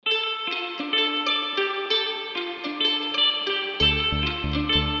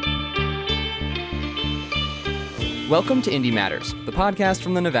Welcome to Indy Matters, the podcast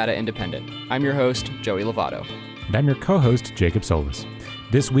from the Nevada Independent. I'm your host, Joey Lovato. And I'm your co-host, Jacob Solis.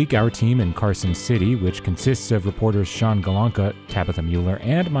 This week, our team in Carson City, which consists of reporters Sean Galanka, Tabitha Mueller,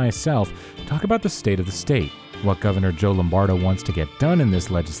 and myself, talk about the state of the state, what Governor Joe Lombardo wants to get done in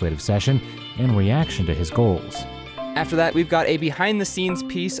this legislative session, and reaction to his goals. After that, we've got a behind-the-scenes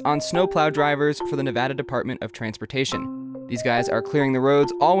piece on snowplow drivers for the Nevada Department of Transportation. These guys are clearing the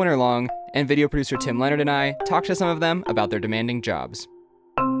roads all winter long, and video producer Tim Leonard and I talked to some of them about their demanding jobs.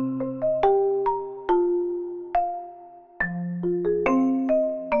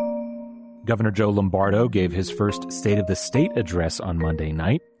 Governor Joe Lombardo gave his first State of the State address on Monday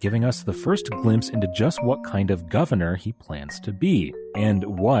night, giving us the first glimpse into just what kind of governor he plans to be, and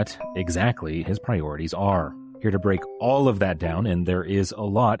what exactly his priorities are. Here to break all of that down, and there is a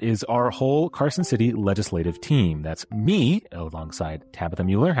lot, is our whole Carson City legislative team. That's me, alongside Tabitha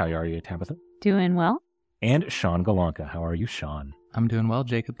Mueller. How are you, Tabitha? Doing well. And Sean Galanka. How are you, Sean? I'm doing well,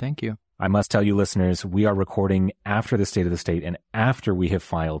 Jacob. Thank you. I must tell you, listeners, we are recording after the State of the State and after we have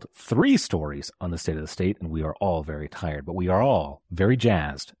filed 3 stories on the State of the State, and we are all very tired, but we are all very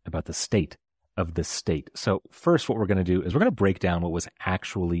jazzed about the state of the state. So first, what we're going to do is we're going to break down what was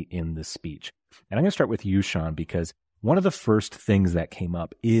actually in the speech. And I'm going to start with you, Sean, because one of the first things that came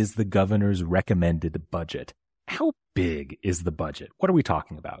up is the governor's recommended budget. How big is the budget? What are we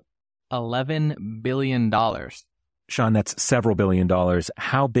talking about? $11 billion. Sean, that's several billion dollars.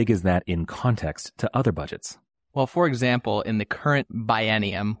 How big is that in context to other budgets? Well, for example, in the current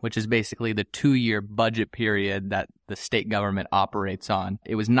biennium, which is basically the 2-year budget period that the state government operates on,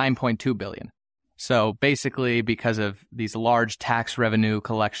 it was $9.2 billion. So basically, because of these large tax revenue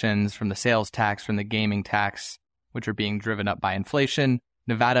collections from the sales tax, from the gaming tax, which are being driven up by inflation,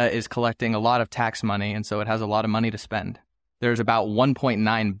 Nevada is collecting a lot of tax money, and so it has a lot of money to spend. There's about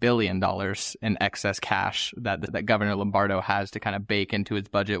 $1.9 billion in excess cash that Governor Lombardo has to kind of bake into his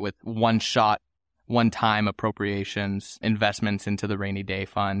budget with one-shot, one-time appropriations, investments into the rainy day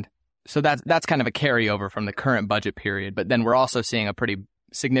fund. So that's kind of a carryover from the current budget period. But then we're also seeing a pretty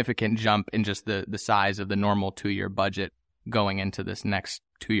significant jump in just the size of the normal 2-year budget going into this next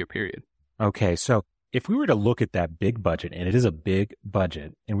 2-year period. Okay, so if we were to look at that big budget, and it is a big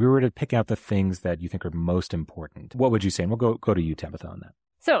budget, and we were to pick out the things that you think are most important, what would you say? And we'll go to you, Tabitha, on that.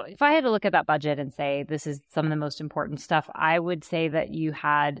 So if I had to look at that budget and say this is some of the most important stuff, I would say that you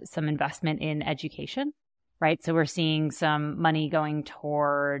had some investment in education, right? So we're seeing some money going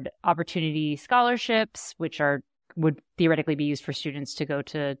toward opportunity scholarships, which would theoretically be used for students to go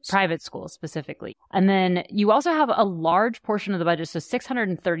to private schools specifically. And then you also have a large portion of the budget, so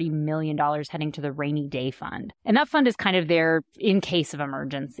 $630 million heading to the rainy day fund. And that fund is kind of there in case of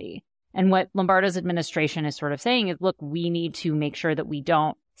emergency. And what Lombardo's administration is sort of saying is, look, we need to make sure that we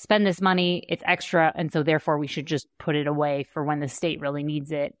don't spend this money. It's extra. And so therefore we should just put it away for when the state really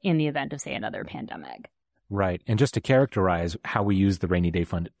needs it in the event of, say, another pandemic. Right. And just to characterize how we used the rainy day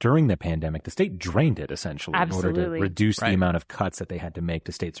fund during the pandemic, the state drained it essentially Absolutely. in order to reduce the amount of cuts that they had to make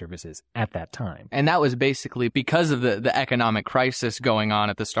to state services at that time. And that was basically because of the economic crisis going on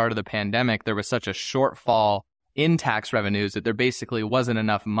at the start of the pandemic. There was such a shortfall in tax revenues that there basically wasn't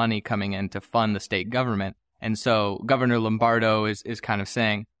enough money coming in to fund the state government. And so Governor Lombardo is kind of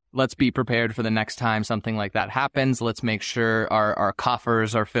saying, let's be prepared for the next time something like that happens. Let's make sure our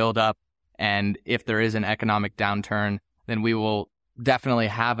coffers are filled up. And if there is an economic downturn, then we will definitely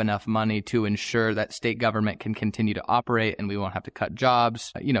have enough money to ensure that state government can continue to operate and we won't have to cut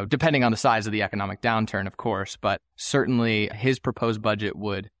jobs, depending on the size of the economic downturn, of course. But certainly his proposed budget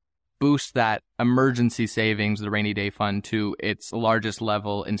would boost that emergency savings, the rainy day fund, to its largest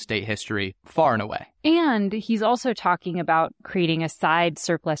level in state history, far and away. And he's also talking about creating a side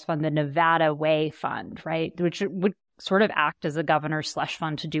surplus fund, the Nevada Way Fund, right? Which would sort of act as a governor's slush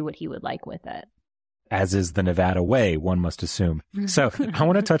fund to do what he would like with it. As is the Nevada way, one must assume. So I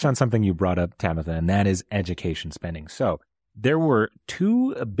want to touch on something you brought up, Tabitha, and that is education spending. So there were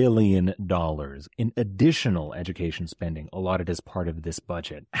 $2 billion in additional education spending allotted as part of this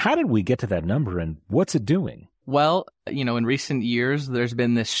budget. How did we get to that number, and what's it doing? Well, in recent years, there's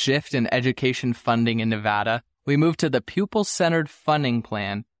been this shift in education funding in Nevada. We moved to the pupil-centered funding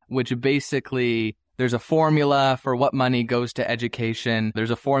plan, which basically there's a formula for what money goes to education.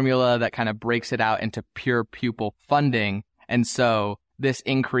 There's a formula that kind of breaks it out into pure pupil funding. And so this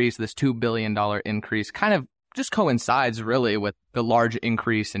increase, this $2 billion increase, kind of just coincides really with the large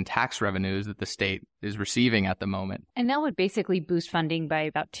increase in tax revenues that the state is receiving at the moment. And that would basically boost funding by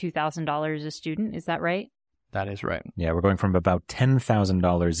about $2,000 a student. Is that right? That is right. Yeah, we're going from about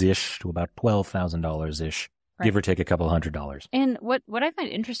 $10,000-ish to about $12,000-ish give or take a couple $100. And what I find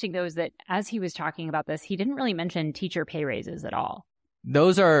interesting, though, is that as he was talking about this, he didn't really mention teacher pay raises at all.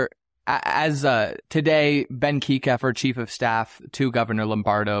 Those are, as today, Ben Kiekefer, chief of staff to Governor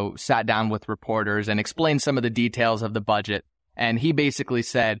Lombardo, sat down with reporters and explained some of the details of the budget. And he basically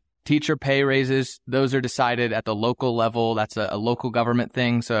said, teacher pay raises, those are decided at the local level. That's a local government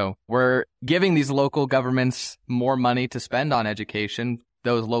thing. So we're giving these local governments more money to spend on education.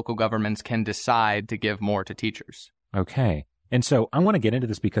 Those local governments can decide to give more to teachers. Okay. And so I want to get into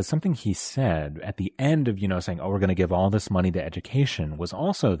this because something he said at the end of, saying, we're going to give all this money to education was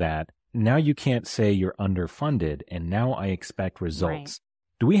also that now you can't say you're underfunded and now I expect results. Right.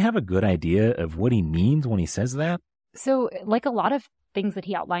 Do we have a good idea of what he means when he says that? So like a lot of things that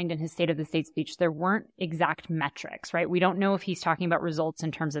he outlined in his State of the State speech, there weren't exact metrics, right? We don't know if he's talking about results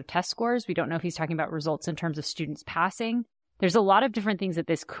in terms of test scores. We don't know if he's talking about results in terms of students passing. There's a lot of different things that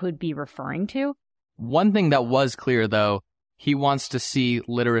this could be referring to. One thing that was clear, though, he wants to see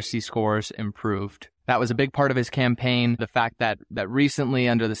literacy scores improved. That was a big part of his campaign. The fact that recently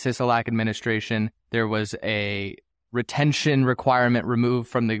under the Sisolak administration, there was a retention requirement removed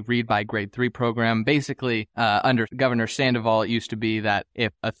from the Read by Grade 3 program. Basically, under Governor Sandoval, it used to be that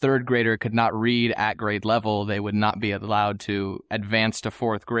if a third grader could not read at grade level, they would not be allowed to advance to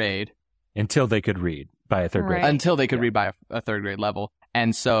fourth grade. Until they could read by a third grade. Until they could read by a third grade level.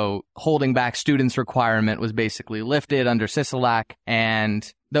 And so holding back students requirement was basically lifted under Sisolak. And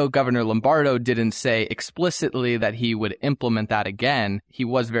though Governor Lombardo didn't say explicitly that he would implement that again, he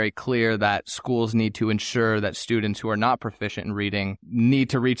was very clear that schools need to ensure that students who are not proficient in reading need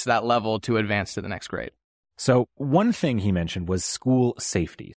to reach that level to advance to the next grade. So one thing he mentioned was school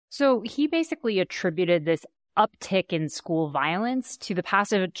safety. So he basically attributed this uptick in school violence to the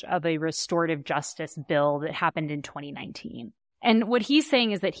passage of a restorative justice bill that happened in 2019. And what he's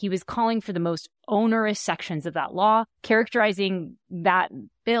saying is that he was calling for the most onerous sections of that law, characterizing that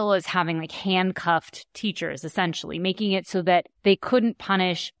bill as having like handcuffed teachers, essentially, making it so that they couldn't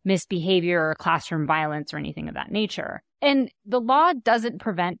punish misbehavior or classroom violence or anything of that nature. And the law doesn't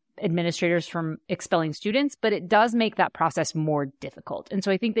prevent administrators from expelling students, but it does make that process more difficult. And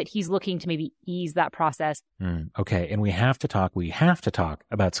so I think that he's looking to maybe ease that process. Okay. And we have to talk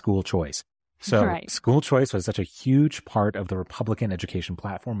about school choice. So school choice was such a huge part of the Republican education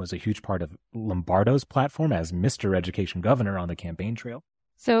platform, was a huge part of Lombardo's platform as Mr. Education Governor on the campaign trail.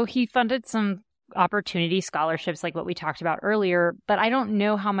 So he funded some opportunity scholarships like what we talked about earlier, but I don't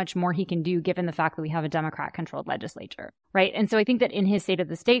know how much more he can do given the fact that we have a Democrat-controlled legislature, right? And so I think that in his State of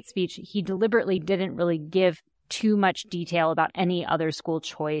the State speech, he deliberately didn't really give too much detail about any other school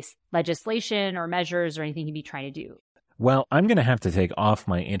choice legislation or measures or anything he'd be trying to do. Well, I'm going to have to take off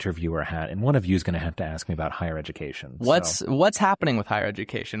my interviewer hat, and one of you is going to have to ask me about higher education. What's happening with higher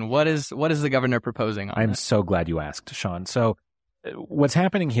education? What is the governor proposing on I'm so glad you asked, Sean. So what's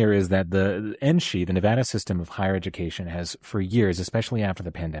happening here is that the NSHE, the Nevada System of Higher Education, has for years, especially after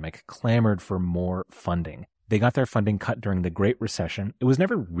the pandemic, clamored for more funding. They got their funding cut during the Great Recession. It was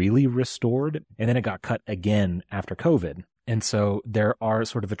never really restored, and then it got cut again after COVID. And so there are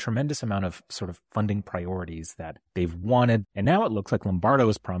sort of a tremendous amount of sort of funding priorities that they've wanted. And now it looks like Lombardo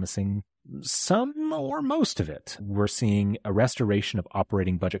is promising some or most of it. We're seeing a restoration of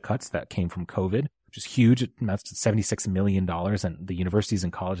operating budget cuts that came from COVID, which is huge. It amounts to $76 million, and the universities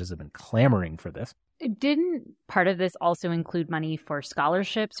and colleges have been clamoring for this. Didn't part of this also include money for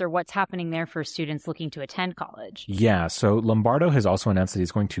scholarships, or what's happening there for students looking to attend college? Yeah, so Lombardo has also announced that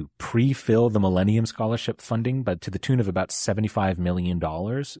he's going to pre-fill the Millennium Scholarship funding, but to the tune of about $75 million.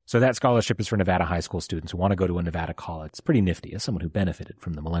 So that scholarship is for Nevada high school students who want to go to a Nevada college. It's pretty nifty as someone who benefited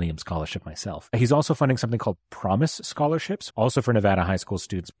from the Millennium Scholarship myself. He's also funding something called Promise Scholarships, also for Nevada high school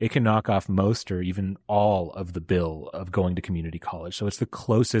students. It can knock off most or even all of the bill of going to community college. So it's the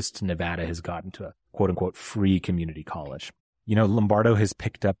closest Nevada has gotten to a quote-unquote free community college. You know, Lombardo has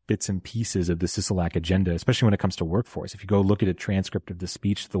picked up bits and pieces of the Sisolak agenda, especially when it comes to workforce. If you go look at a transcript of the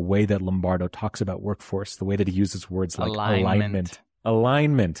speech, the way that Lombardo talks about workforce, the way that he uses words like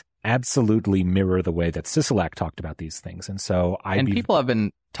alignment, absolutely mirror the way that Sisolak talked about these things. And so people have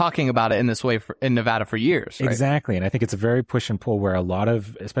been talking about it in this way in Nevada for years, right? Exactly. And I think it's a very push and pull where a lot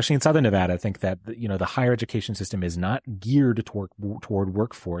of, especially in Southern Nevada, I think that, you know, the higher education system is not geared toward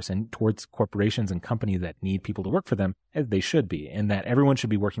workforce and towards corporations and companies that need people to work for them as they should be, and that everyone should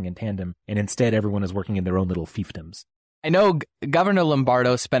be working in tandem. And instead, everyone is working in their own little fiefdoms. I know Governor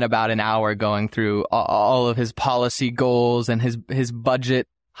Lombardo spent about an hour going through all of his policy goals and his budget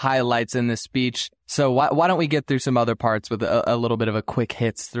highlights in this speech. So why don't we get through some other parts with a little bit of a quick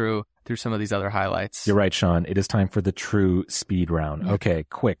hits through some of these other highlights? You're right, Sean. It is time for the true speed round. Okay,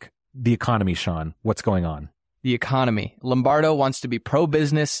 quick. The economy, Sean. What's going on? the economy. Lombardo wants to be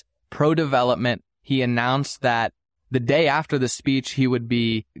pro-business, pro-development. He announced that the day after the speech, he would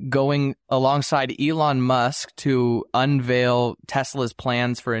be going alongside Elon Musk to unveil Tesla's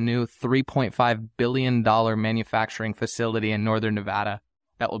plans for a new $3.5 billion manufacturing facility in northern Nevada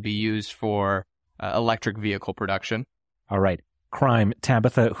that will be used for electric vehicle production. All right. Crime.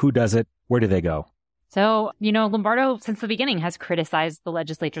 Tabitha, who does it? Where do they go? So, Lombardo, since the beginning, has criticized the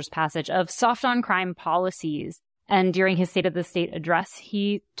legislature's passage of soft on crime policies. And during his State of the State address,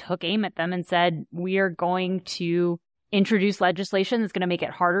 he took aim at them and said, we are going to introduce legislation that's going to make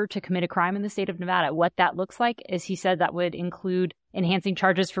it harder to commit a crime in the state of Nevada. What that looks like is, he said, that would include enhancing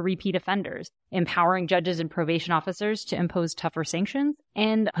charges for repeat offenders, empowering judges and probation officers to impose tougher sanctions,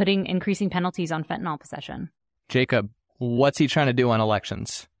 and putting increasing penalties on fentanyl possession. Jacob, what's he trying to do on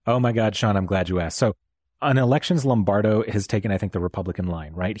elections? Oh my God, Sean, I'm glad you asked. So on elections, Lombardo has taken, I think, the Republican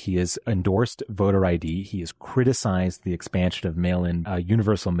line, right? He has endorsed voter ID. He has criticized the expansion of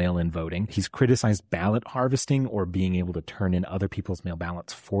universal mail-in voting. He's criticized ballot harvesting, or being able to turn in other people's mail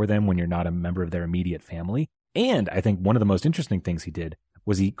ballots for them when you're not a member of their immediate family. And I think one of the most interesting things he did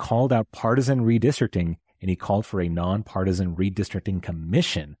was he called out partisan redistricting, and he called for a nonpartisan redistricting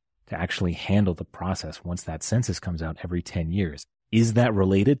commission to actually handle the process once that census comes out every 10 years. Is that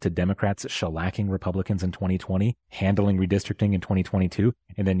related to Democrats shellacking Republicans in 2020, handling redistricting in 2022,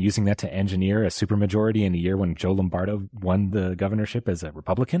 and then using that to engineer a supermajority in a year when Joe Lombardo won the governorship as a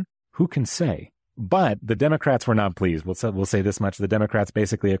Republican? Who can say? But the Democrats were not pleased. We'll say this much. The Democrats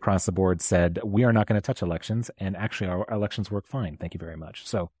basically across the board said, we are not going to touch elections, and actually our elections work fine. Thank you very much.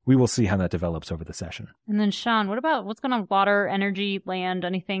 So we will see how that develops over the session. And then, Sean, what's going on with water, energy, land?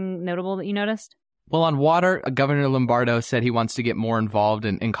 Anything notable that you noticed? Well, on water, Governor Lombardo said he wants to get more involved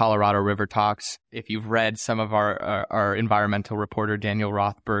in Colorado River talks. If you've read some of our environmental reporter Daniel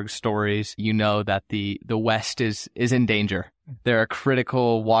Rothberg's stories, you know that the West is in danger. There are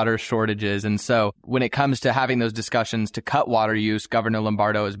critical water shortages. And so when it comes to having those discussions to cut water use, Governor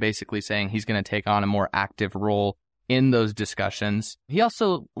Lombardo is basically saying he's going to take on a more active role in those discussions. He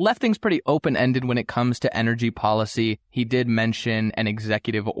also left things pretty open-ended when it comes to energy policy. He did mention an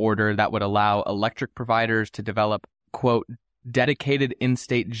executive order that would allow electric providers to develop, quote, dedicated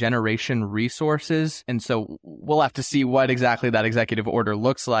in-state generation resources. And so we'll have to see what exactly that executive order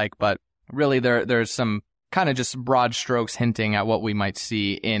looks like. But really, there's some kind of just broad strokes hinting at what we might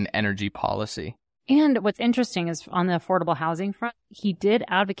see in energy policy. And what's interesting is, on the affordable housing front, he did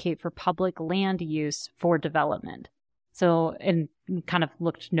advocate for public land use for development. So, and kind of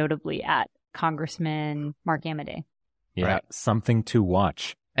looked notably at Congressman Mark Amodei. Yeah, right. Something to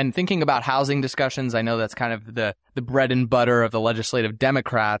watch. And thinking about housing discussions, I know that's kind of the bread and butter of the legislative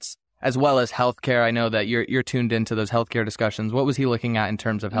Democrats, as well as healthcare. I know that you're tuned into those healthcare discussions. What was he looking at in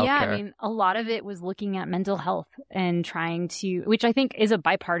terms of healthcare? Yeah, I mean, a lot of it was looking at mental health and trying to, which I think is a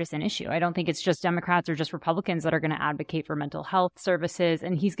bipartisan issue. I don't think it's just Democrats or just Republicans that are going to advocate for mental health services.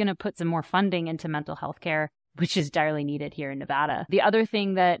 And he's going to put some more funding into mental health care, which is direly needed here in Nevada. The other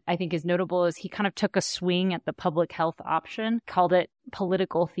thing that I think is notable is he kind of took a swing at the public health option, called it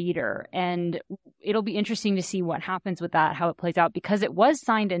political theater. And it'll be interesting to see what happens with that, how it plays out, because it was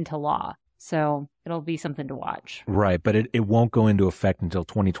signed into law. So it'll be something to watch. Right, but it won't go into effect until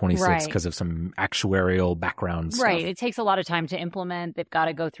 2026 because right. of some actuarial background stuff. Right. It takes a lot of time to implement. They've got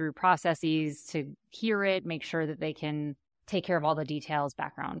to go through processes to hear it, make sure that they can take care of all the details,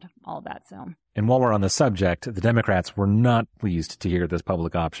 background, all of that. So. And while we're on the subject, the Democrats were not pleased to hear this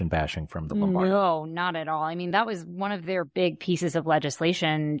public option bashing from the Lombardo. No, not at all. I mean, that was one of their big pieces of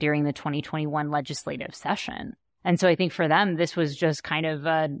legislation during the 2021 legislative session. And so I think for them, this was just kind of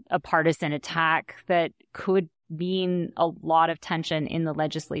a partisan attack that could mean a lot of tension in the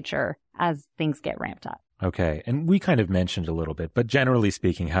legislature as things get ramped up. Okay. And we kind of mentioned a little bit, but generally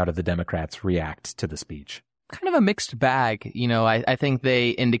speaking, how did the Democrats react to the speech? Kind of a mixed bag. You know, I think they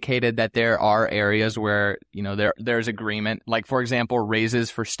indicated that there are areas where, you know, there's agreement. Like, for example, raises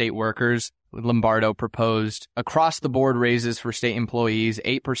for state workers. Lombardo proposed across the board raises for state employees,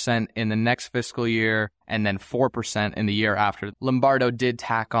 8% in the next fiscal year and then 4% in the year after. Lombardo did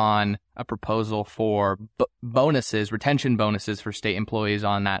tack on a proposal for bonuses, retention bonuses for state employees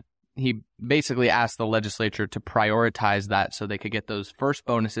on that. He basically asked the legislature to prioritize that so they could get those first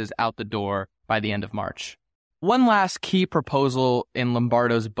bonuses out the door by the end of March. One last key proposal in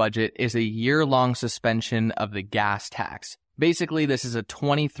Lombardo's budget is a year-long suspension of the gas tax. Basically, this is a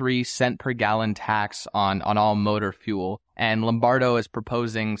 23-cent per gallon tax on all motor fuel, and Lombardo is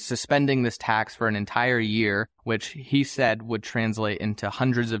proposing suspending this tax for an entire year, which he said would translate into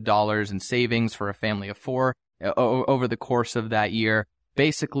hundreds of dollars in savings for a family of four over the course of that year.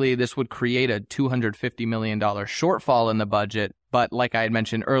 basically this would create a $250 million shortfall in the budget. But like I had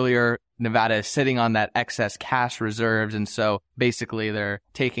mentioned earlier, Nevada is sitting on that excess cash reserves. And so basically they're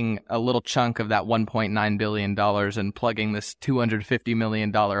taking a little chunk of that $1.9 billion and plugging this $250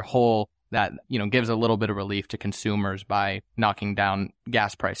 million hole that, gives a little bit of relief to consumers by knocking down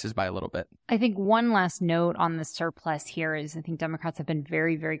gas prices by a little bit. I think one last note on the surplus here is I think Democrats have been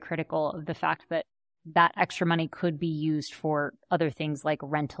very, very critical of the fact that extra money could be used for other things like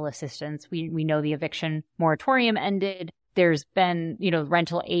rental assistance. We know the eviction moratorium ended. There's been,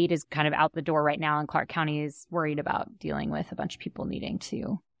 rental aid is kind of out the door right now, and Clark County is worried about dealing with a bunch of people needing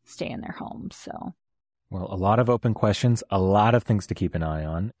to stay in their homes. So, well, a lot of open questions, a lot of things to keep an eye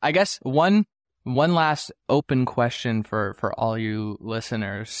on. I guess one last open question for all you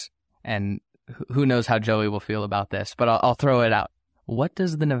listeners, and who knows how Joey will feel about this, but I'll throw it out. What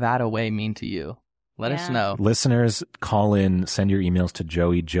does the Nevada way mean to you? Let us know. Listeners, call in, send your emails to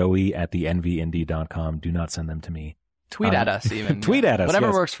joey@thenvindy.com. Do not send them to me. Tweet at us even. Tweet at us. Whatever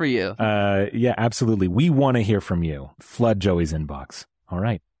yes. works for you. Yeah, absolutely. We want to hear from you. Flood Joey's inbox. All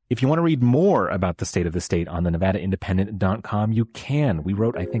right. If you want to read more about the state of the state on the NevadaIndependent.com, you can. We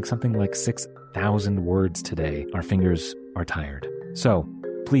wrote, I think, something like 6,000 words today. Our fingers are tired. So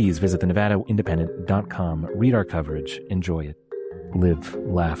please visit the NevadaIndependent.com. Read our coverage. Enjoy it. Live,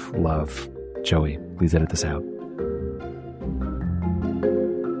 laugh, love. Joey, please edit this out.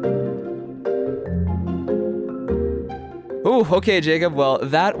 Ooh, okay, Jacob. Well,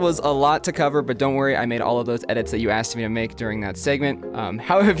 that was a lot to cover, but don't worry, I made all of those edits that you asked me to make during that segment.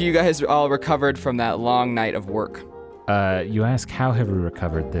 How have you guys all recovered from that long night of work? You ask, how have we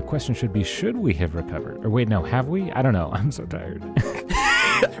recovered? The question should be, should we have recovered? Or wait, no, have we? I don't know. I'm so tired.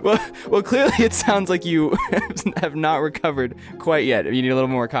 Well, clearly it sounds like you have not recovered quite yet. You need a little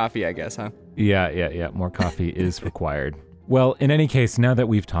more coffee, I guess, huh? Yeah. More coffee is required. Well, in any case, now that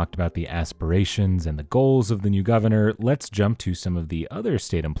we've talked about the aspirations and the goals of the new governor, let's jump to some of the other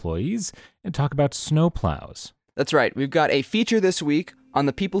state employees and talk about snowplows. That's right. We've got a feature this week on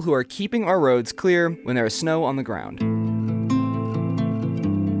the people who are keeping our roads clear when there is snow on the ground.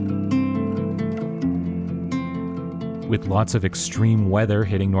 With lots of extreme weather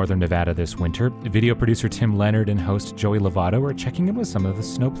hitting northern Nevada this winter, video producer Tim Leonard and host Joey Lovato are checking in with some of the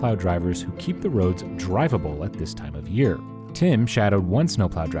snowplow drivers who keep the roads drivable at this time of year. Tim shadowed one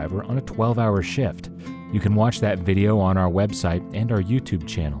snowplow driver on a 12-hour shift. You can watch that video on our website and our YouTube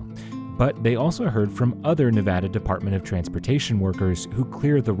channel. But they also heard from other Nevada Department of Transportation workers who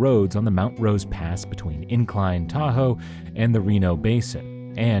clear the roads on the Mount Rose Pass between Incline, Tahoe, and the Reno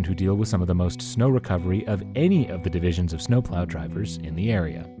Basin, and who deal with some of the most snow recovery of any of the divisions of snowplow drivers in the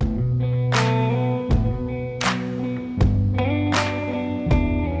area.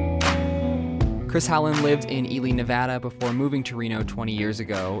 Chris Howland lived in Ely, Nevada before moving to Reno 20 years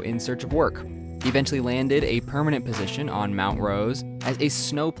ago in search of work. He eventually landed a permanent position on Mount Rose as a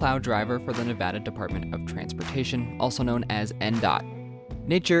snowplow driver for the Nevada Department of Transportation, also known as NDOT.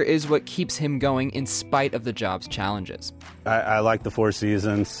 Nature is what keeps him going in spite of the job's challenges. I like the Four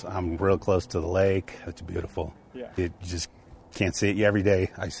Seasons. I'm real close to the lake. It's beautiful. Yeah. You just can't see it every day.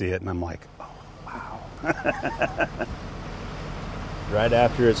 I see it and I'm like, oh, wow. Right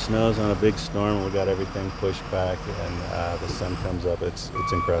after it snows on a big storm, we got everything pushed back and the sun comes up. It's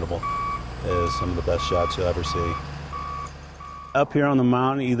incredible. It is some of the best shots you'll ever see. Up here on the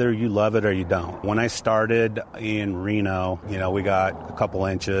mountain, either you love it or you don't. When I started in Reno, we got a couple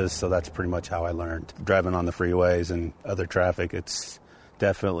inches, so that's pretty much how I learned. Driving on the freeways and other traffic, it's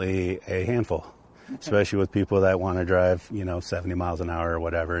definitely a handful, especially with people that want to drive, 70 miles an hour or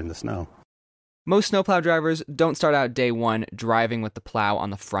whatever in the snow. Most snowplow drivers don't start out day one driving with the plow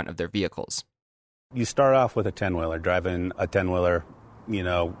on the front of their vehicles. You start off with a 10-wheeler, driving a 10-wheeler,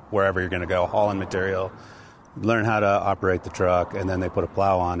 wherever you're going to go, hauling material. Learn how to operate the truck, and then they put a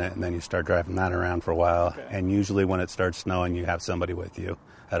plow on it, and then you start driving that around for a while. Okay. And usually when it starts snowing, you have somebody with you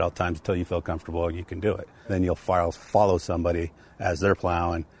at all times until you feel comfortable you can do it. Then you'll follow somebody as they're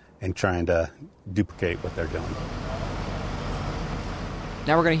plowing and trying to duplicate what they're doing.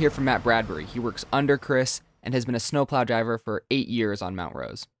 Now we're going to hear from Matt Bradbury. He works under Chris and has been a snowplow driver for 8 years on Mount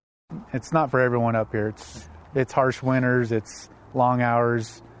Rose. It's not for everyone up here. It's harsh winters, it's long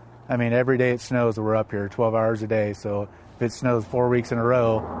hours. I mean, every day it snows, we're up here 12 hours a day. So if it snows 4 weeks in a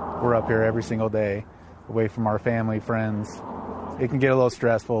row, we're up here every single day, away from our family, friends. It can get a little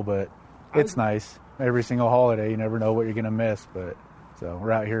stressful, but it's nice. Every single holiday, you never know what you're going to miss. But so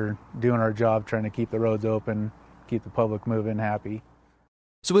we're out here doing our job, trying to keep the roads open, keep the public moving, happy.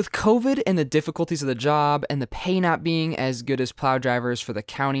 So with COVID and the difficulties of the job and the pay not being as good as plow drivers for the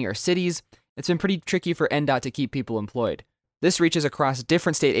county or cities, it's been pretty tricky for NDOT to keep people employed. This reaches across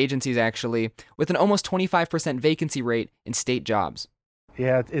different state agencies, actually, with an almost 25% vacancy rate in state jobs.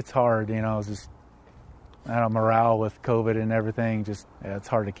 Yeah, it's hard, it's just, morale with COVID and everything, it's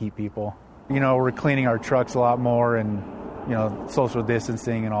hard to keep people. We're cleaning our trucks a lot more and, social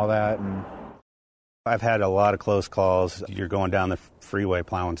distancing and all that. And I've had a lot of close calls. You're going down the freeway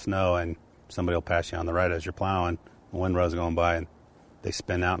plowing snow, and somebody will pass you on the right as you're plowing. The windrow's going by, and they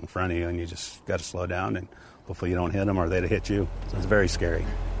spin out in front of you, and you just got to slow down, and hopefully you don't hit them or they'd hit you. So it's very scary.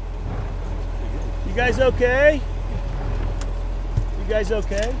 You guys okay? You guys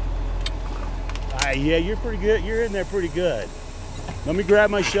okay? Yeah, you're pretty good. You're in there pretty good. Let me grab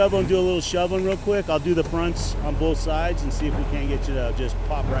my shovel and do a little shoveling real quick. I'll do the fronts on both sides and see if we can't get you to just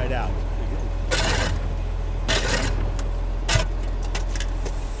pop right out.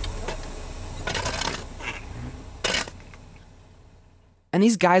 And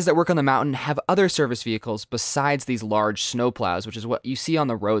these guys that work on the mountain have other service vehicles besides these large snowplows, which is what you see on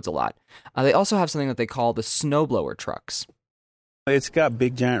the roads a lot. They also have something that they call the snowblower trucks. It's got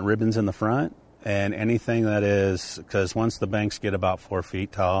big giant ribbons in the front, and anything that is, because once the banks get about 4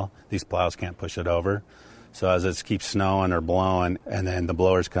 feet tall, these plows can't push it over. So as it keeps snowing or blowing, and then the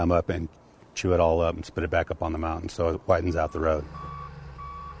blowers come up and chew it all up and spit it back up on the mountain, so it widens out the road.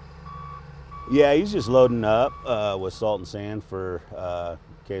 Yeah, he's just loading up with salt and sand for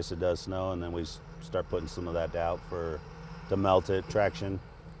in case it does snow, and then we start putting some of that out to melt it, traction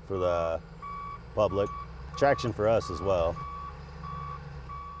for the public, traction for us as well.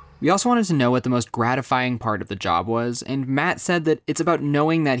 We also wanted to know what the most gratifying part of the job was, and Matt said that it's about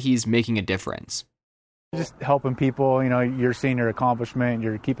knowing that he's making a difference. Just helping people, you're seeing your accomplishment,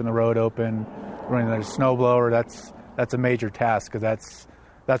 you're keeping the road open, running the snowblower, that's a major task, because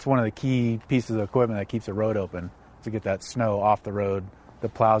that's one of the key pieces of equipment that keeps the road open, to get that snow off the road. The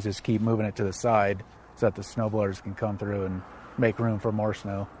plows just keep moving it to the side so that the snowblowers can come through and make room for more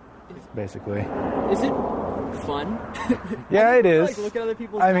snow, basically. Is it fun? Yeah, it is. Look at other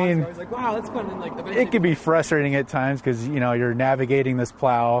people's cars, I was like, wow, that's fun. And it can be frustrating at times because, you're navigating this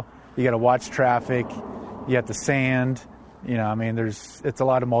plow, you got to watch traffic, you have to sand, it's a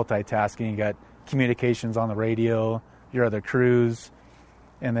lot of multitasking. You got communications on the radio, your other crews.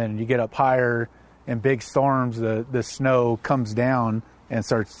 And then you get up higher, in big storms, the snow comes down and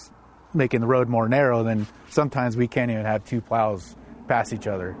starts making the road more narrow. Then sometimes we can't even have two plows pass each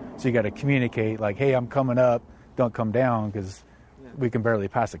other. So you got to communicate like, hey, I'm coming up, don't come down, because we can barely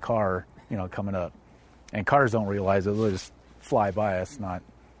pass a car, coming up. And cars don't realize it, they'll just fly by us,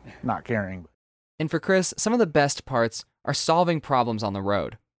 not caring. And for Chris, some of the best parts are solving problems on the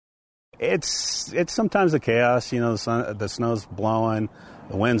road. It's sometimes the chaos, the snow's blowing,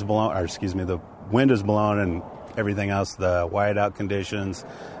 the wind's blowing, the wind is blowing and everything else, the whiteout conditions,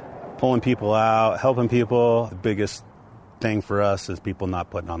 pulling people out, helping people. The biggest thing for us is people not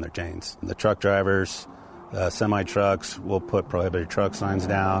putting on their chains. The truck drivers, semi-trucks will put prohibited truck signs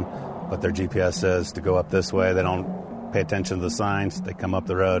down, but their GPS says to go up this way. They don't pay attention to the signs. They come up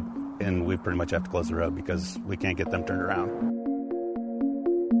the road, and we pretty much have to close the road because we can't get them turned around.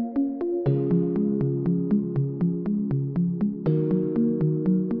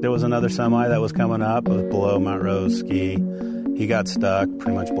 There was another semi that was coming up below Mount Rose Ski. He got stuck,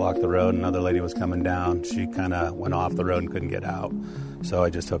 pretty much blocked the road. Another lady was coming down. She kind of went off the road and couldn't get out. So I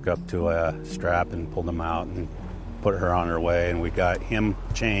just hooked up to a strap and pulled him out and put her on her way. And we got him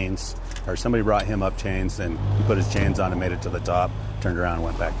chains, or somebody brought him up chains, and he put his chains on and made it to the top, turned around and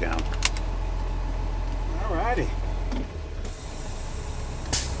went back down. All righty.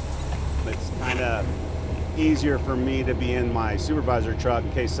 It's kind of easier for me to be in my supervisor truck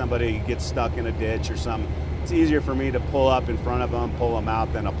in case somebody gets stuck in a ditch or something. It's easier for me to pull up in front of them, pull them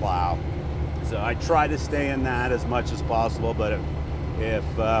out, than a plow. So I try to stay in that as much as possible, but if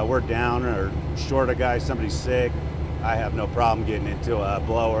we're down or short a guy, somebody's sick, I have no problem getting into a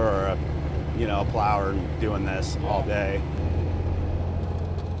blower or a plower and doing this all day.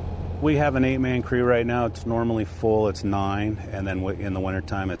 We have an 8-man crew right now. It's normally full, it's 9, and then in the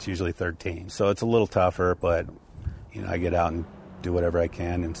wintertime it's usually 13. So it's a little tougher, but I get out and do whatever I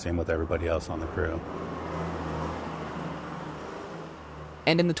can, and same with everybody else on the crew.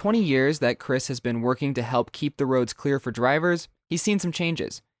 And in the 20 years that Chris has been working to help keep the roads clear for drivers, he's seen some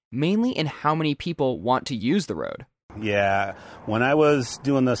changes, mainly in how many people want to use the road. Yeah, when I was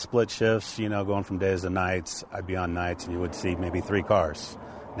doing the split shifts, going from days to nights, I'd be on nights and you would see maybe 3 cars.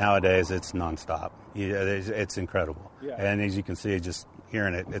 Nowadays, it's nonstop. It's incredible. Yeah. And as you can see, just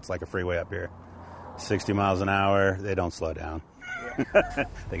hearing it, it's like a freeway up here. 60 miles an hour, they don't slow down. Yeah.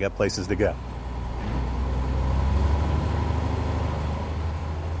 They got places to go.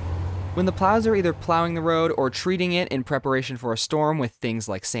 When the plows are either plowing the road or treating it in preparation for a storm with things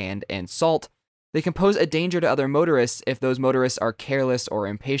like sand and salt, they can pose a danger to other motorists if those motorists are careless or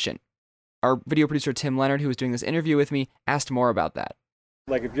impatient. Our video producer Tim Leonard, who was doing this interview with me, asked more about that.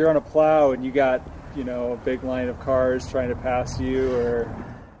 Like if you're on a plow and you got, a big line of cars trying to pass you,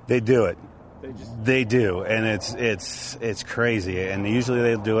 or... They do it. They do, and it's crazy. And usually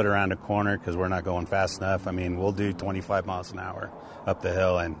they do it around a corner because we're not going fast enough. I mean, we'll do 25 miles an hour up the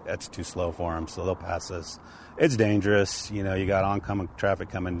hill, and that's too slow for them, so they'll pass us. It's dangerous. You got oncoming traffic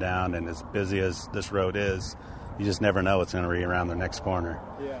coming down, and as busy as this road is, you just never know what's going to be around the next corner.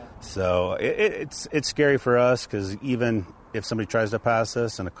 Yeah. So it's scary for us because even if somebody tries to pass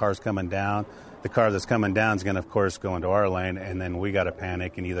us and a car's coming down, the car that's coming down is going to, of course, go into our lane, and then we got to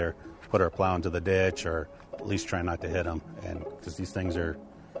panic and either put our plow into the ditch or at least try not to hit them. And because these things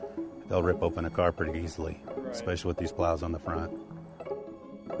they'll rip open a car pretty easily, right, especially with these plows on the front.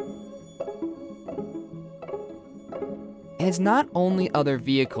 And it's not only other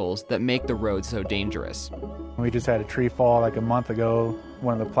vehicles that make the road so dangerous. We just had a tree fall like a month ago.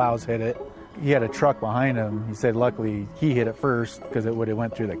 One of the plows hit it. He had a truck behind him. He said luckily he hit it first because it would have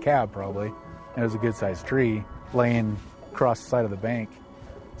went through the cab probably. And it was a good-sized tree laying across the side of the bank.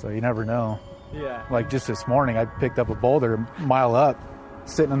 So you never know. Yeah. Like just this morning, I picked up a boulder a mile up,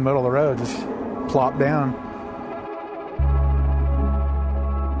 sitting in the middle of the road, just plopped down.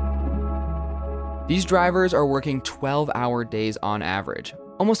 These drivers are working 12-hour days on average.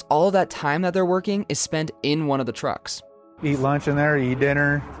 Almost all of that time that they're working is spent in one of the trucks. Eat lunch in there, eat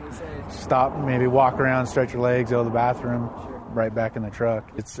dinner, stop, maybe walk around, stretch your legs, go to the bathroom, right back in the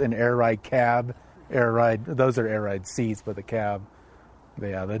truck. It's an air ride cab, those are air ride seats, but the cab,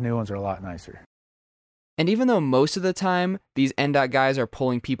 the new ones are a lot nicer. And even though most of the time these NDOT guys are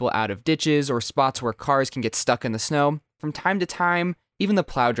pulling people out of ditches or spots where cars can get stuck in the snow, from time to time, even the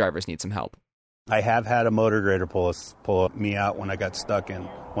plow drivers need some help. I have had a motor grader pull me out when I got stuck in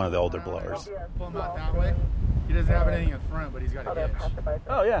one of the older blowers. Pull him out that way. He doesn't have anything in front, but he's got a hitch.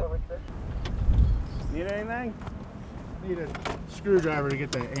 Oh, yeah. Need anything? Need a screwdriver to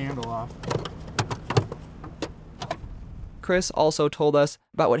get the handle off. Chris also told us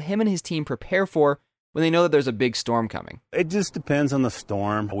about what him and his team prepare for when they know that there's a big storm coming. It just depends on the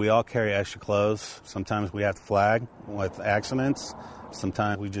storm. We all carry extra clothes. Sometimes we have to flag with accidents.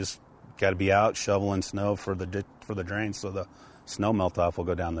 Sometimes we just got to be out shoveling snow for the drains so the snow melt off will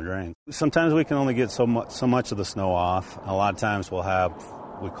go down the drain. Sometimes we can only get so much of the snow off. A lot of times we'll have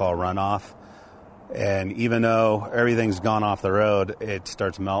what we call runoff. And even though everything's gone off the road, it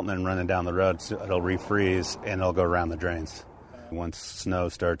starts melting and running down the road. So it'll refreeze and it'll go around the drains. Once snow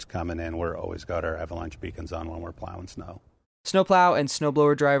starts coming in, we're always got our avalanche beacons on when we're plowing snow. Snowplow and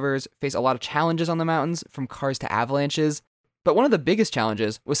snowblower drivers face a lot of challenges on the mountains, from cars to avalanches. But one of the biggest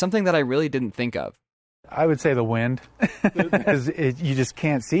challenges was something that I really didn't think of. I would say the wind, because you just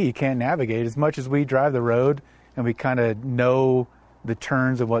can't see, you can't navigate. As much as we drive the road and we kind of know the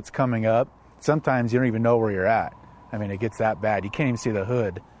turns of what's coming up, sometimes you don't even know where you're at. I mean, it gets that bad. You can't even see the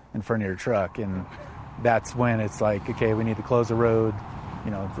hood in front of your truck, and that's when it's like, okay, we need to close the road.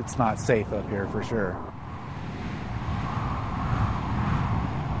 It's not safe up here for sure.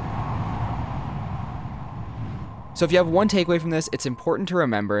 So if you have one takeaway from this, it's important to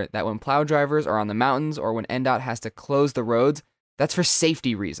remember that when plow drivers are on the mountains or when NDOT has to close the roads, that's for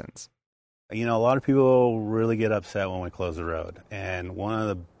safety reasons. A lot of people really get upset when we close the road. And one of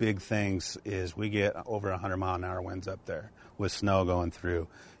the big things is we get over 100-mile-an-hour winds up there with snow going through.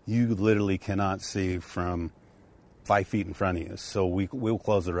 You literally cannot see from 5 feet in front of you. So we'll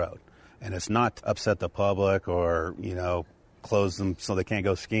close the road. And it's not to upset the public or, close them so they can't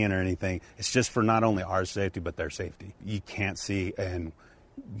go skiing or anything. It's just for not only our safety, but their safety. You can't see, and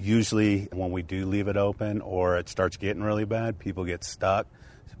usually when we do leave it open or it starts getting really bad, people get stuck.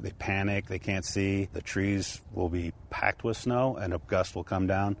 They panic, they can't see. The trees will be packed with snow and a gust will come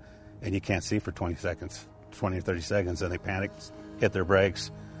down and you can't see for 20 or 30 seconds, and they panic, hit their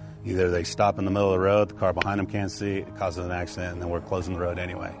brakes. Either they stop in the middle of the road, the car behind them can't see, it causes an accident, and then we're closing the road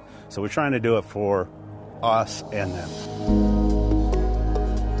anyway. So we're trying to do it for us and them.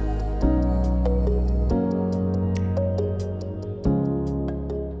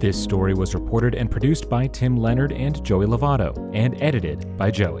 This story was reported and produced by Tim Leonard and Joey Lovato, and edited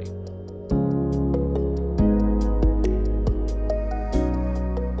by Joey.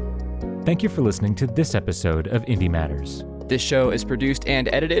 Thank you for listening to this episode of Indie Matters. This show is produced and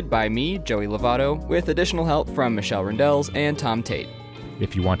edited by me, Joey Lovato, with additional help from Michelle Rindels and Tom Tate.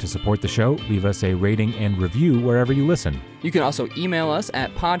 If you want to support the show, leave us a rating and review wherever you listen. You can also email us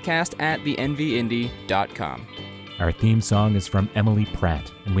at podcast@thenvindy.com. Our theme song is from Emily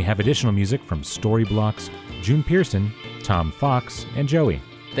Pratt, and we have additional music from Storyblocks, June Pearson, Tom Fox, and Joey.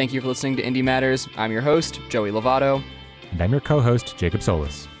 Thank you for listening to Indie Matters. I'm your host, Joey Lovato. And I'm your co-host, Jacob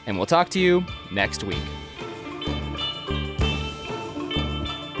Solis. And we'll talk to you next week.